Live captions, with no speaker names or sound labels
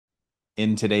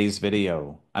In today's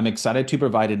video, I'm excited to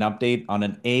provide an update on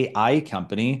an AI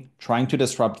company trying to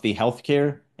disrupt the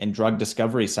healthcare and drug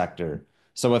discovery sector.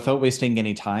 So without wasting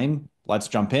any time, let's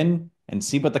jump in and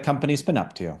see what the company's been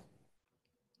up to.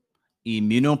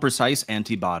 Immunoprecise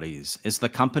Antibodies is the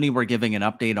company we're giving an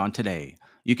update on today.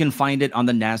 You can find it on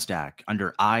the NASDAQ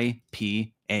under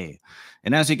IPA.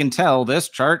 And as you can tell, this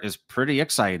chart is pretty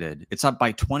excited. It's up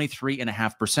by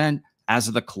 23.5% as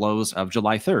of the close of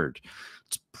July 3rd.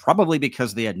 It's probably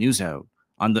because they had news out.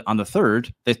 On the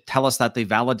 3rd, they tell us that they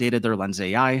validated their Lens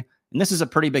AI, and this is a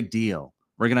pretty big deal.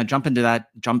 We're going to jump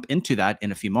into that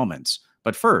in a few moments.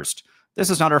 But first, this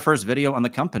is not our first video on the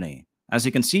company. As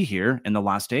you can see here in the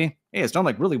last day, hey, it's done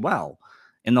like really well.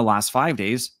 In the last 5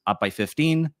 days, up by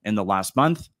 15. In the last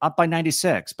month, up by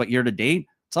 96. But year to date,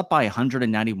 it's up by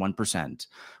 191%.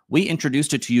 We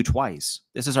introduced it to you twice.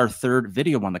 This is our third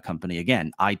video on the company.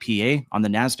 Again, IPA on the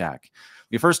NASDAQ.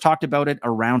 We first talked about it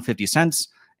around 50 cents.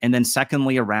 And then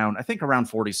secondly, around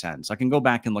 40 cents. I can go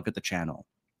back and look at the channel.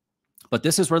 But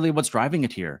this is really what's driving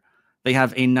it here. They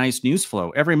have a nice news flow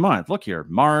every month. Look here,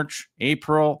 March,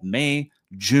 April, May,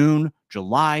 June,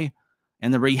 July,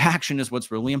 and the reaction is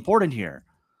what's really important here.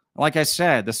 Like I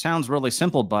said, this sounds really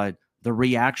simple, but the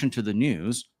reaction to the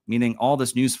news, meaning all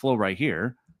this news flow right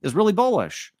here, is really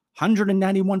bullish,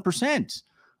 191%.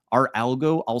 Our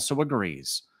algo also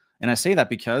agrees. And I say that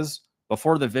because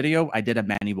before the video, I did a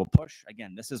manual push.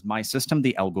 Again, this is my system,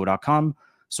 the algo.com.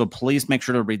 So please make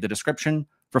sure to read the description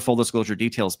for full disclosure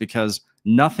details, because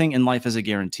nothing in life is a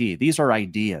guarantee. These are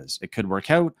ideas. It could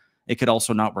work out. It could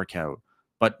also not work out.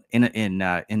 But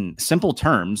in simple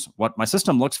terms, what my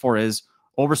system looks for is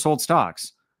oversold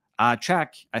stocks.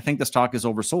 Check. I think the stock is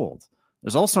oversold.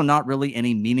 There's also not really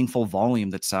any meaningful volume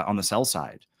that's on the sell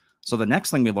side. So the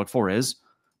next thing we look for is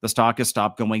the stock has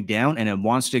stopped going down and it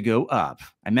wants to go up.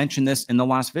 I mentioned this in the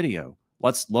last video.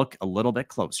 Let's look a little bit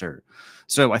closer.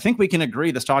 So I think we can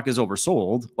agree the stock is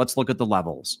oversold. Let's look at the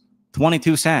levels.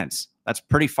 22 cents. That's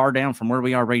pretty far down from where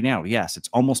we are right now. Yes, it's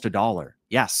almost $1.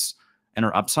 Yes. And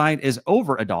our upside is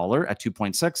over $1 at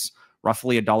 2.6,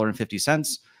 roughly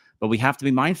 $1.50. But we have to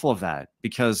be mindful of that,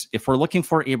 because if we're looking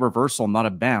for a reversal, not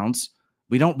a bounce,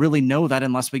 we don't really know that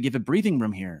unless we give it breathing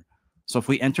room here. So if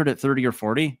we entered at 30 or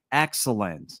 40,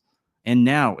 excellent. And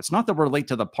now it's not that we're late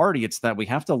to the party. It's that we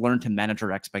have to learn to manage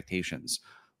our expectations.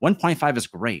 1.5 is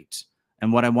great.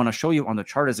 And what I want to show you on the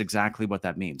chart is exactly what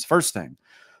that means. First thing,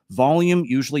 volume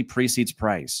usually precedes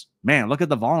price. Man, look at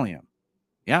the volume.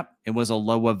 Yep, it was a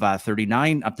low of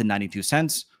 39 up to 92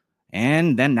 cents.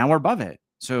 And then now we're above it.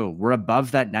 So we're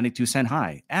above that 92-cent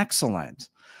high. Excellent.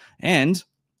 And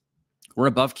we're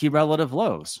above key relative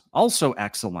lows. Also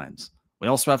excellent. We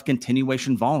also have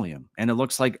continuation volume. And it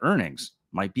looks like earnings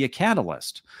might be a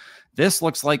catalyst. This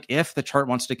looks like if the chart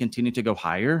wants to continue to go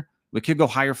higher, we could go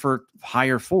higher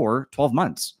for 12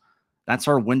 months. That's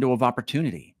our window of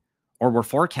opportunity. Or we're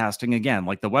forecasting, again,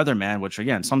 like the weatherman, which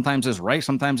again, sometimes is right,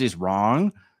 sometimes he's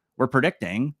wrong. We're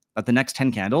predicting that the next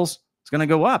 10 candles, it's going to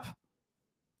go up.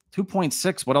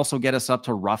 2.6 would also get us up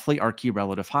to roughly our key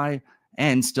relative high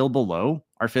and still below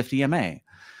our 50 MA.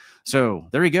 So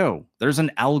there you go. There's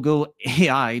an algo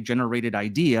AI generated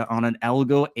idea on an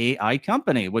algo AI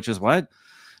company, which is what?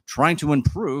 Trying to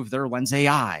improve their Lens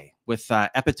AI with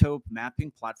epitope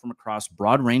mapping platform across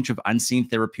broad range of unseen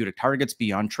therapeutic targets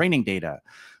beyond training data.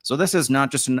 So this is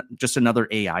not just another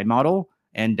AI model.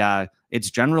 And it's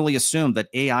generally assumed that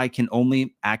AI can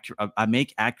only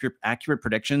make accurate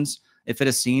predictions if it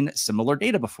has seen similar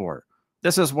data before.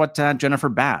 This is what Jennifer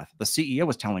Bath, the CEO,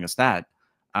 was telling us that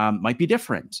might be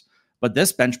different. But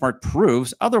this benchmark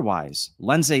proves otherwise.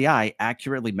 Lens AI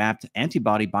accurately mapped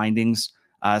antibody bindings,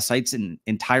 cites an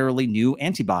entirely new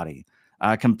antibody,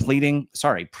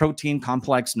 protein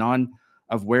complex, none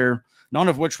of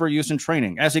which were used in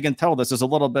training. As you can tell, this is a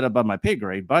little bit above my pay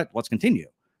grade, but let's continue.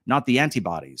 Not the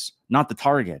antibodies, not the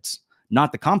targets,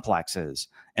 not the complexes,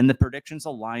 and the predictions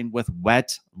align with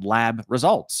wet lab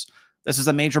results. This is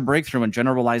a major breakthrough in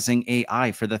generalizing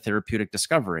AI for the therapeutic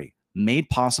discovery, made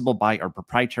possible by our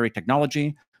proprietary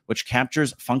technology, which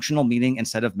captures functional meaning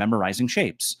instead of memorizing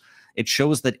shapes. It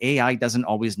shows that AI doesn't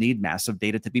always need massive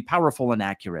data to be powerful and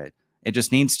accurate. It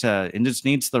just needs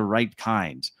the right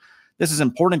kind. This is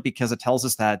important because it tells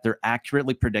us that they're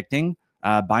accurately predicting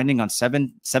binding on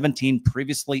 17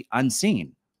 previously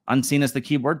unseen. Unseen is the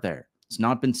key word there. It's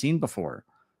not been seen before.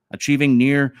 Achieving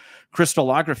near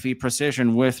crystallography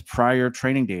precision without prior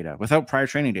training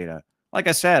data. Like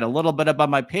I said, a little bit above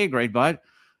my pay grade, but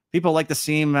people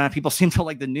seem to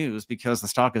like the news because the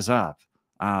stock is up.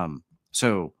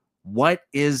 So what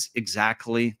is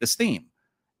exactly this theme?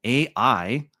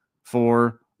 AI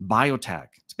for biotech.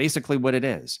 It's basically what it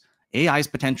is. AI's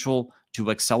potential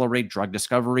to accelerate drug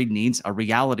discovery needs a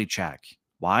reality check.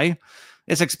 Why?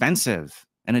 It's expensive,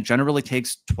 and it generally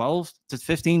takes 12 to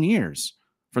 15 years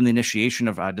from the initiation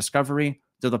of discovery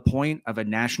to the point of a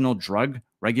national drug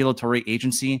regulatory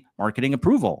agency marketing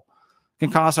approval. It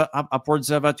can cost upwards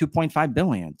of $2.5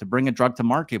 billion to bring a drug to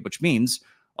market, which means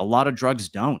a lot of drugs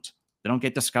don't. They don't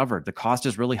get discovered. The cost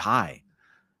is really high.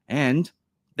 And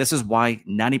this is why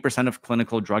 90% of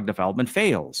clinical drug development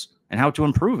fails, and how to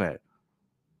improve it.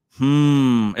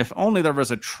 If only there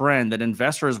was a trend that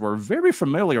investors were very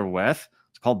familiar with.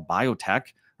 It's called biotech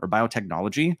or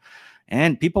biotechnology.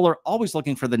 And people are always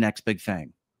looking for the next big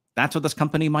thing. That's what this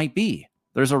company might be.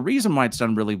 There's a reason why it's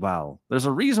done really well. There's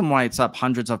a reason why it's up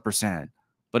hundreds of percent,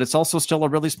 but it's also still a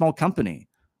really small company.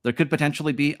 There could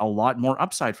potentially be a lot more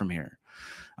upside from here.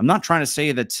 I'm not trying to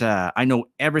say that I know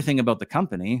everything about the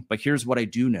company, but here's what I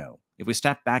do know. If we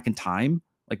step back in time,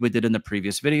 like we did in the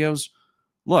previous videos,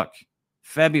 look,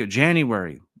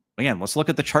 January. Again, let's look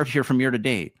at the chart here from year to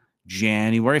date.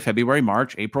 January, February,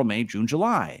 March, April, May, June,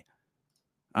 July.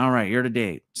 All right, year to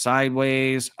date,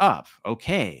 sideways, up.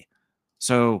 Okay.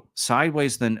 So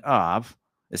sideways, then up.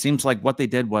 It seems like what they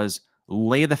did was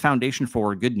lay the foundation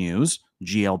for good news,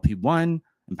 GLP-1,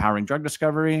 empowering drug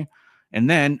discovery. And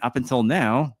then up until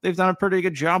now, they've done a pretty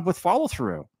good job with follow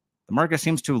through. The market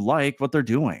seems to like what they're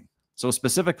doing. So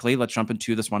specifically, let's jump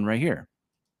into this one right here.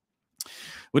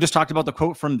 We just talked about the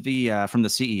quote from the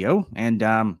CEO, and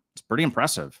it's pretty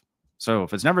impressive. So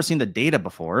if it's never seen the data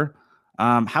before,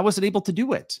 how was it able to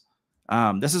do it?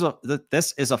 This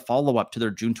is a follow-up to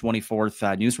their June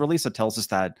 24th news release that tells us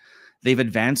that they've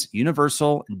advanced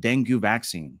universal dengue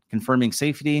vaccine, confirming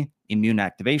safety, immune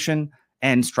activation,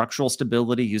 and structural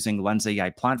stability using Lens AI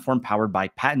platform powered by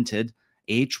patented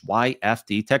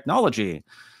HYFD technology.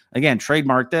 Again,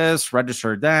 trademark this,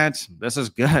 registered that. This is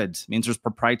good. It means there's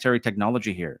proprietary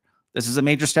technology here. This is a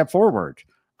major step forward.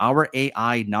 Our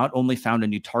AI not only found a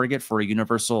new target for a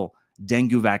universal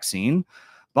dengue vaccine,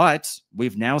 but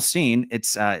we've now seen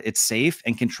it's safe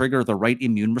and can trigger the right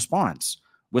immune response.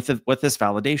 With this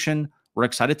validation, we're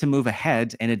excited to move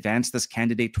ahead and advance this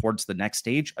candidate towards the next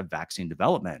stage of vaccine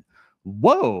development.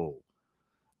 Whoa!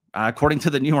 According to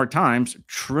the New York Times,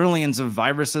 trillions of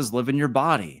viruses live in your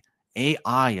body.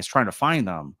 AI is trying to find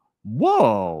them.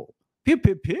 Whoa! Pew,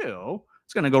 pew, pew.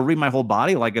 It's going to go read my whole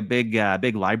body like a big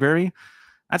library.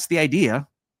 That's the idea.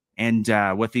 And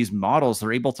with these models,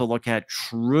 they're able to look at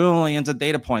trillions of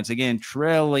data points. Again,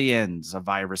 trillions of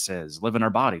viruses live in our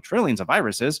body. Trillions of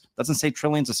viruses. Doesn't say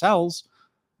trillions of cells.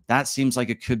 That seems like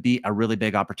it could be a really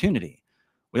big opportunity.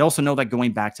 We also know that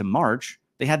going back to March,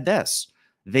 they had this.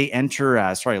 They enter,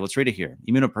 let's read it here.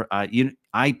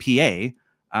 IPA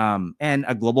and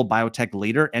a global biotech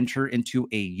leader enter into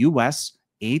a US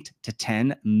 $8 to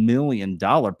 $10 million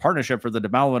partnership for the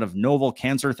development of novel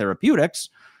cancer therapeutics.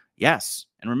 Yes.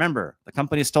 And remember, the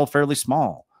company is still fairly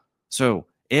small. So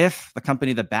if the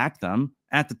company that backed them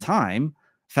at the time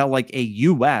felt like a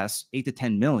US 8 to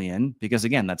 10 million, because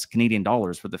again, that's Canadian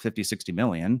dollars for the 50, 60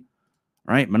 million,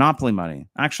 right? Monopoly money.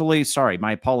 Actually, sorry,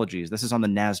 my apologies. This is on the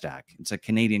NASDAQ. It's a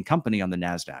Canadian company on the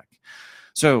NASDAQ.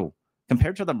 So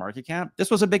compared to the market cap, this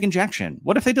was a big injection.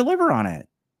 What if they deliver on it?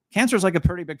 Cancer is like a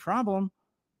pretty big problem.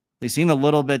 They seem a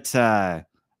little bit,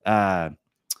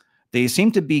 they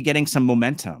seem to be getting some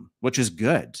momentum, which is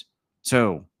good.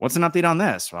 So what's an update on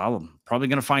this? Well, I'm probably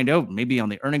going to find out maybe on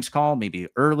the earnings call, maybe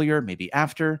earlier, maybe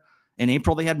after. In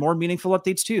April, they had more meaningful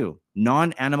updates too.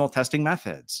 Non-animal testing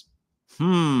methods.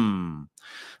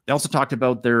 They also talked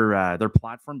about their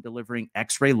platform delivering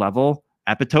X-ray level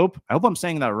epitope. I hope I'm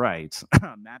saying that right.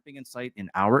 Mapping insight in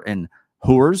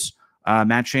HORS,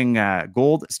 matching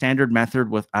gold standard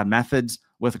methods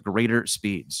with greater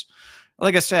speeds.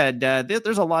 Like I said,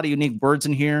 there's a lot of unique words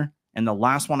in here. And the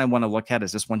last one I want to look at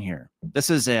is this one here. This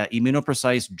is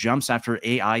Immunoprecise jumps after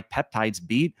AI peptides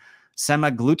beat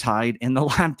semaglutide in the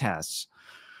lab tests.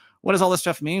 What does all this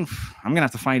stuff mean? I'm going to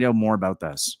have to find out more about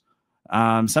this.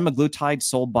 Semaglutide,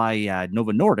 sold by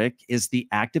Novo Nordisk, is the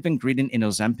active ingredient in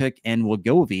Ozempic and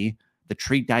Wegovy to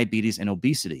treat diabetes and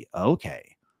obesity.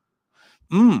 Okay.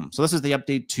 So this is the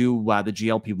update to the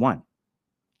GLP-1.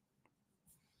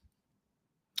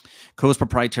 Co's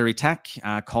proprietary tech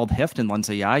called HIFT and Lens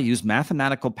AI use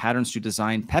mathematical patterns to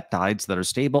design peptides that are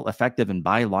stable, effective, and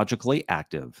biologically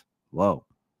active. Whoa.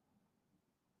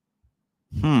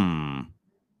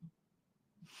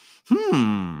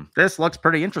 This looks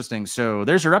pretty interesting. So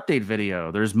there's your update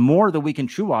video. There's more that we can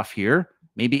chew off here,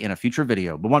 maybe in a future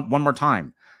video. But one more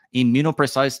time.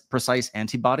 Immunoprecise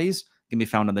Antibodies can be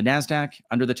found on the NASDAQ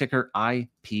under the ticker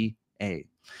IPA.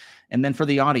 And then for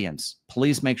the audience,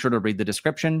 please make sure to read the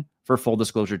description. for full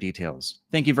disclosure details.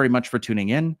 Thank you very much for tuning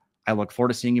in. I look forward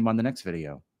to seeing you on the next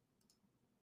video.